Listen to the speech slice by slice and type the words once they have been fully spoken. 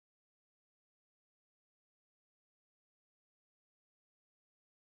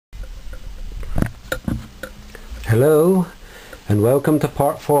Hello and welcome to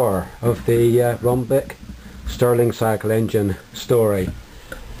part 4 of the Rhombic Stirling cycle engine story.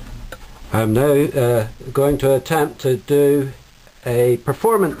 I'm now going to attempt to do a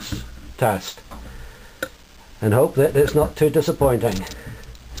performance test and hope that it's not too disappointing.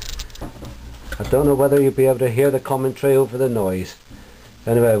 I don't know whether you'll be able to hear the commentary over the noise.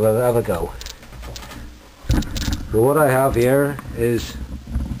 Anyway, we'll have a go. Well, what I have here is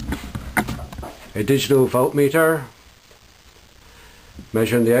a digital voltmeter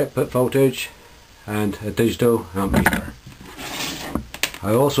measuring the output voltage and a digital ammeter.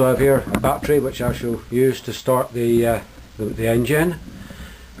 I also have here a battery which I shall use to start the engine,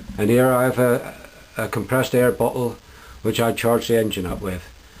 and here I have a compressed air bottle which I charge the engine up with.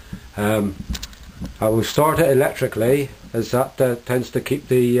 I will start it electrically, as that tends to keep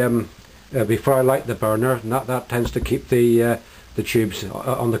the before I light the burner, and that tends to keep the tubes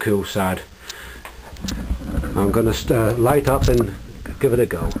on the cool side. I'm going to light up and give it a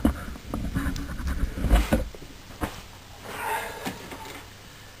go.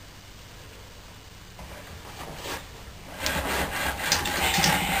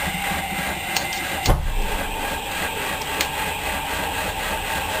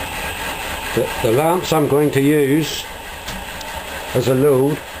 The lamps I'm going to use as a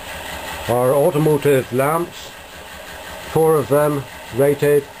load are automotive lamps, 4 of them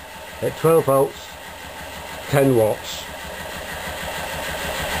rated at 12 volts, 10 watts.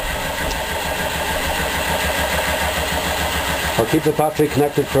 I'll keep the battery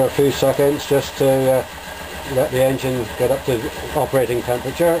connected for a few seconds just to let the engine get up to operating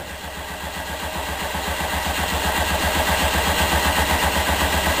temperature.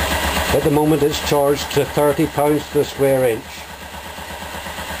 At the moment it's charged to 30 pounds to the square inch.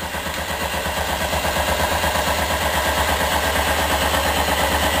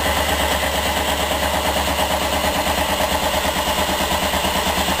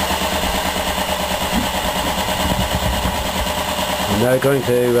 I'm now going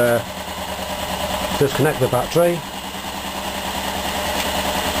to disconnect the battery.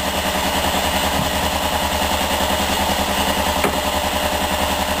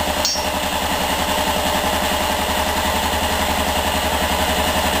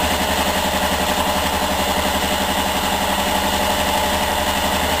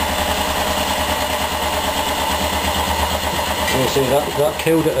 You see that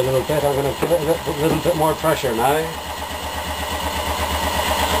killed it a little bit. I'm going to give it a little bit more pressure now.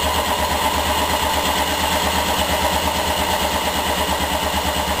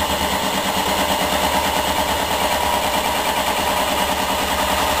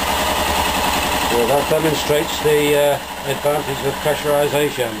 Well, that demonstrates the advantage of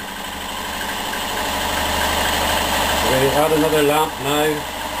pressurization. We add another lamp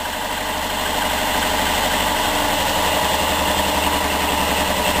now.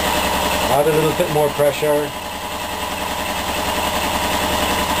 Add a little bit more pressure.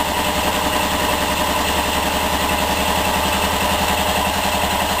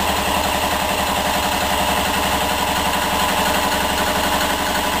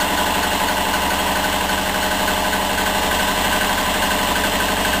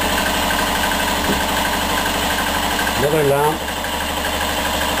 Another lamp.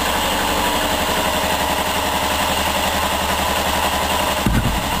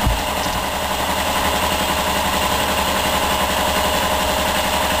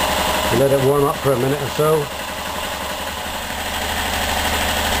 Let it warm up for a minute or so.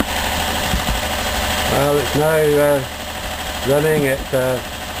 Well, it's now running at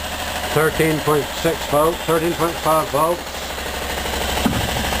 13.6 volts, 13.5 volts,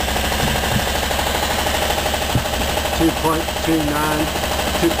 2.29,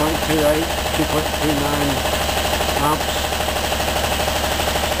 2.28, 2.29 amps.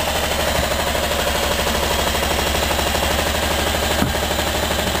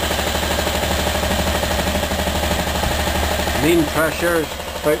 Mean pressure is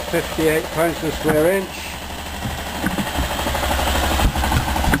about 58 pounds per square inch.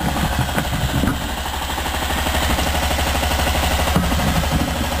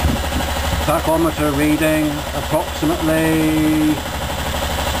 Tachometer reading approximately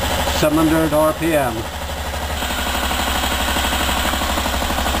 700 RPM.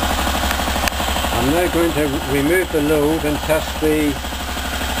 I'm now going to remove the load and test the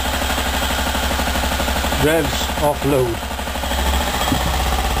revs off load.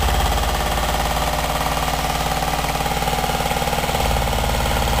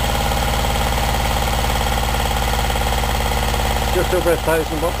 Just over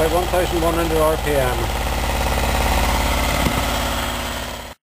 1,000, about 1,100 RPM.